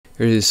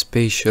Here is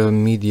Spatial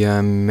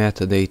Media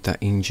Metadata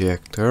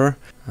Injector.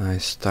 I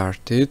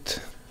start it,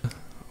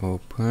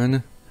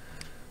 open,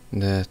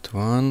 that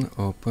one,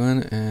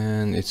 open,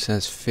 and it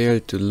says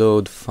failed to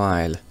load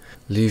file.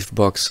 Leaf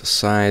box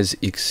size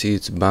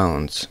exceeds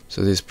bounds.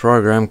 So this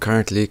program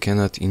currently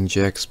cannot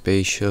inject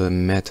spatial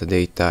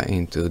metadata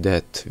into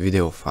that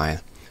video file.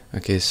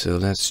 Okay, so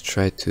let's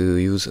try to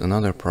use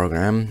another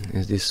program.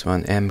 Is this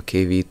one,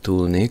 MKV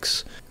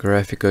Toolnix,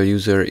 graphical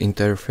user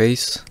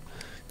interface.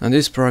 Now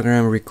this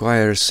program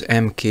requires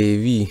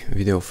MKV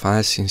video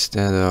files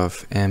instead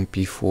of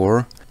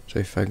MP4. So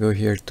if I go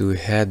here to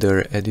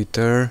header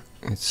editor,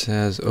 it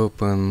says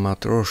open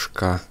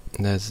matroshka,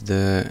 that's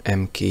the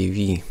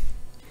MKV.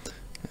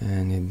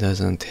 And it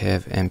doesn't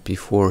have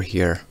MP4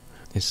 here.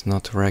 It's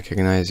not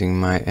recognizing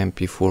my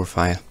MP4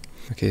 file.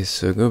 Okay,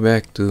 so go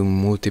back to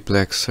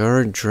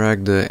multiplexer,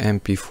 drag the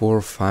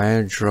MP4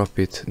 file, drop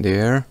it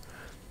there,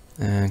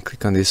 and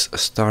click on this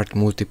start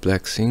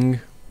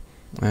multiplexing,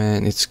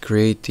 and it's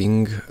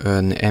creating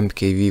an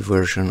MKV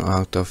version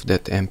out of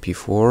that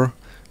MP4.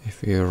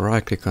 If you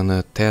right click on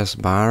the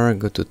taskbar,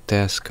 go to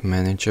task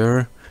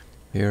manager,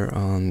 here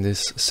on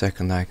this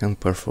second icon,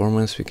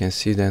 performance, we can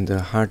see that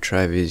the hard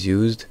drive is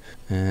used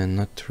and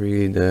not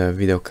really the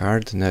video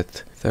card.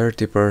 That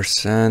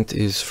 30%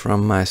 is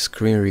from my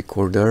screen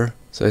recorder,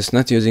 so it's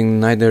not using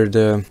neither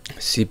the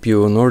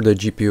CPU nor the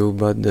GPU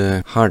but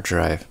the hard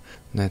drive.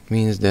 That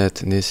means that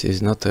this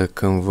is not a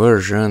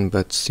conversion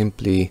but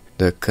simply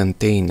the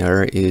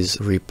container is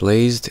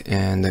replaced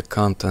and the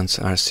contents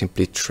are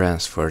simply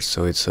transferred,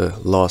 so it's a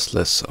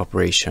lossless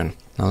operation.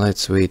 Now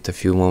let's wait a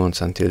few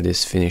moments until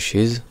this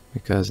finishes,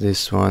 because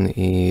this one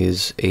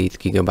is 8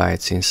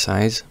 GB in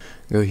size.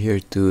 Go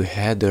here to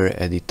header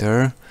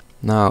editor.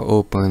 Now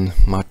open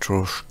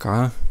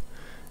matroshka.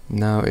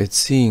 Now it's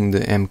seeing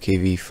the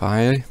MKV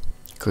file.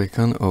 Click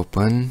on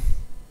open.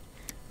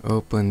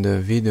 Open the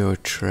video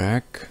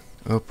track.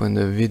 Open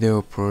the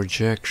video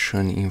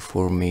projection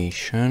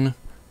information.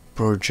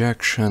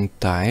 Projection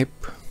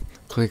type.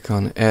 Click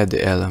on add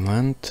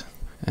element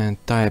and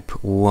type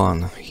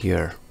 1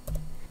 here.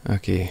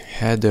 Okay,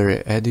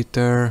 header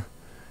editor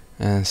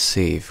and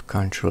save,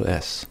 Ctrl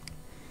S.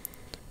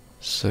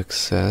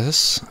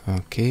 Success.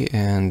 Okay,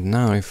 and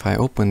now if I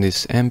open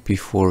this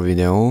MP4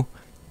 video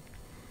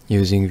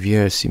using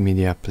VLC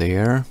media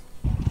player,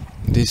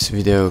 this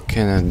video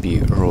cannot be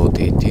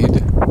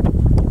rotated.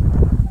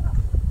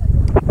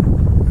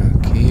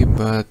 Okay,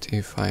 but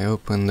if I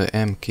open the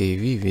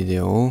MKV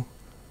video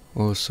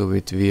also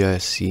with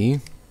VLC,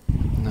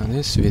 now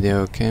this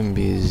video can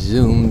be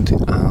zoomed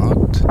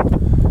out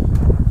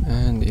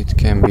and it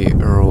can be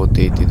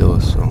rotated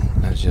also.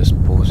 Let's just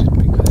pause it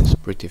because it's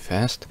pretty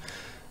fast,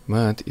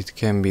 but it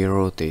can be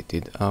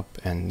rotated up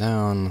and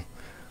down,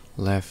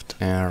 left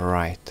and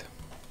right.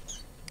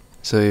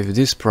 So if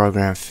this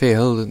program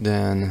failed,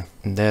 then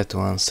that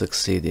one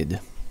succeeded.